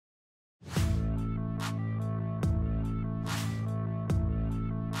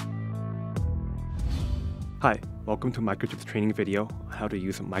Hi, welcome to Microchip's training video on how to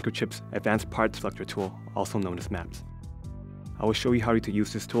use Microchip's Advanced Part Selector tool, also known as MAPS. I will show you how to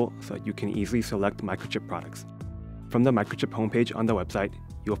use this tool so that you can easily select Microchip products. From the Microchip homepage on the website,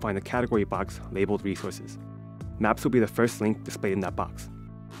 you will find a category box labeled Resources. MAPS will be the first link displayed in that box.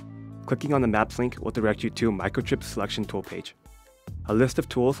 Clicking on the MAPS link will direct you to Microchip's selection tool page. A list of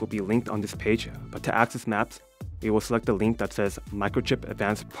tools will be linked on this page, but to access MAPS, we will select the link that says Microchip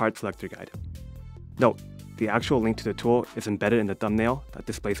Advanced Part Selector Guide. Note, the actual link to the tool is embedded in the thumbnail that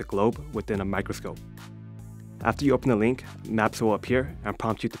displays a globe within a microscope. After you open the link, MAPS will appear and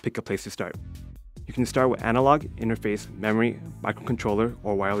prompt you to pick a place to start. You can start with analog, interface, memory, microcontroller,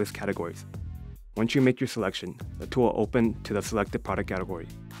 or wireless categories. Once you make your selection, the tool will open to the selected product category.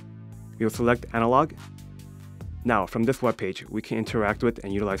 We will select analog. Now, from this webpage, we can interact with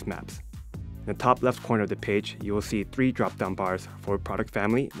and utilize MAPS. In the top left corner of the page, you will see 3 drop-down bars for product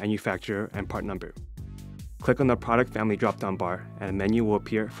family, manufacturer, and part number. Click on the product family drop-down bar and a menu will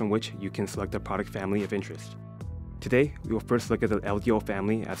appear from which you can select the product family of interest. Today, we will first look at the LDO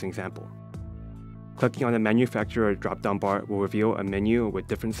family as an example. Clicking on the manufacturer drop-down bar will reveal a menu with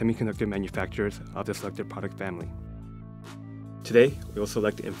different semiconductor manufacturers of the selected product family. Today, we will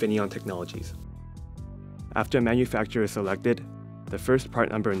select Infineon Technologies. After a manufacturer is selected, the first part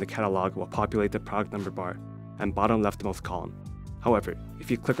number in the catalog will populate the product number bar and bottom leftmost column. However,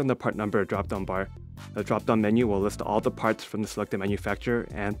 if you click on the part number drop-down bar, the drop-down menu will list all the parts from the selected manufacturer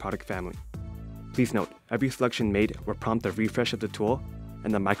and product family. Please note, every selection made will prompt a refresh of the tool,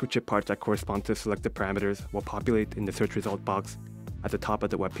 and the microchip parts that correspond to selected parameters will populate in the search result box at the top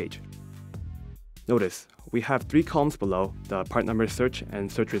of the web page. Notice, we have 3 columns below the part number search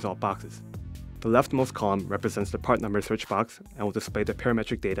and search result boxes. The leftmost column represents the part number search box and will display the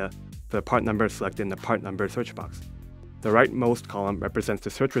parametric data for the part number selected in the part number search box. The rightmost column represents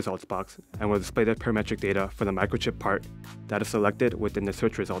the search results box and will display the parametric data for the microchip part that is selected within the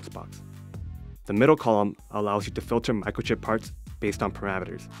search results box. The middle column allows you to filter microchip parts based on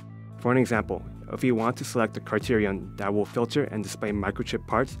parameters. For an example, if you want to select a criterion that will filter and display microchip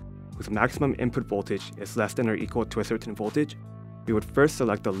parts whose maximum input voltage is less than or equal to a certain voltage, we would first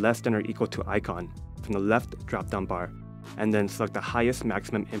select the less than or equal to icon from the left drop-down bar, and then select the highest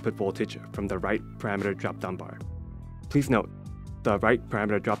maximum input voltage from the right parameter drop-down bar. Please note, the right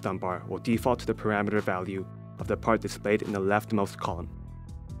parameter drop-down bar will default to the parameter value of the part displayed in the leftmost column.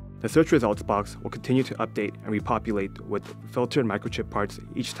 The search results box will continue to update and repopulate with filtered microchip parts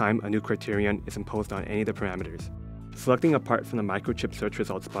each time a new criterion is imposed on any of the parameters. Selecting a part from the microchip search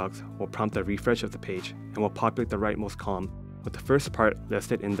results box will prompt a refresh of the page and will populate the rightmost column with the first part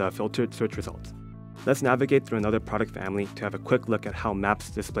listed in the filtered search results. Let's navigate through another product family to have a quick look at how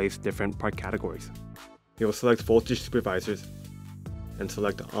MAPS displays different part categories. We will select voltage supervisors and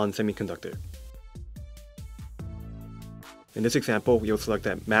select on semiconductor. In this example, we will select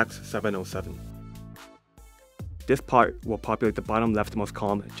that MAX 707. This part will populate the bottom leftmost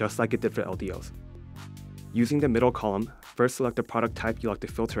column just like it did for LDOs. Using the middle column, first select the product type you like to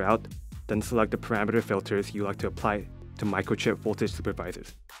filter out, then select the parameter filters you like to apply to microchip voltage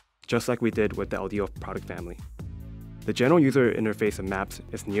supervisors, just like we did with the LDO product family. The general user interface of MAPS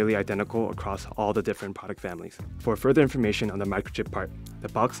is nearly identical across all the different product families. For further information on the microchip part, the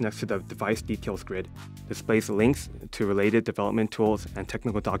box next to the device details grid displays links to related development tools and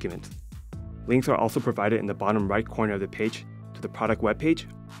technical documents. Links are also provided in the bottom right corner of the page to the product webpage,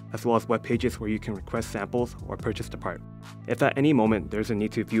 as well as web pages where you can request samples or purchase the part. If at any moment there's a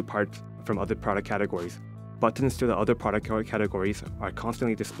need to view parts from other product categories, buttons to the other product categories are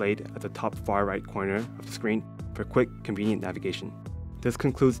constantly displayed at the top far right corner of the screen for quick, convenient navigation. This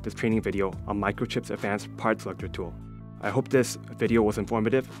concludes this training video on Microchip's Advanced Part Selector tool. I hope this video was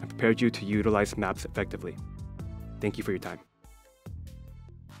informative and prepared you to utilize MAPS effectively. Thank you for your time.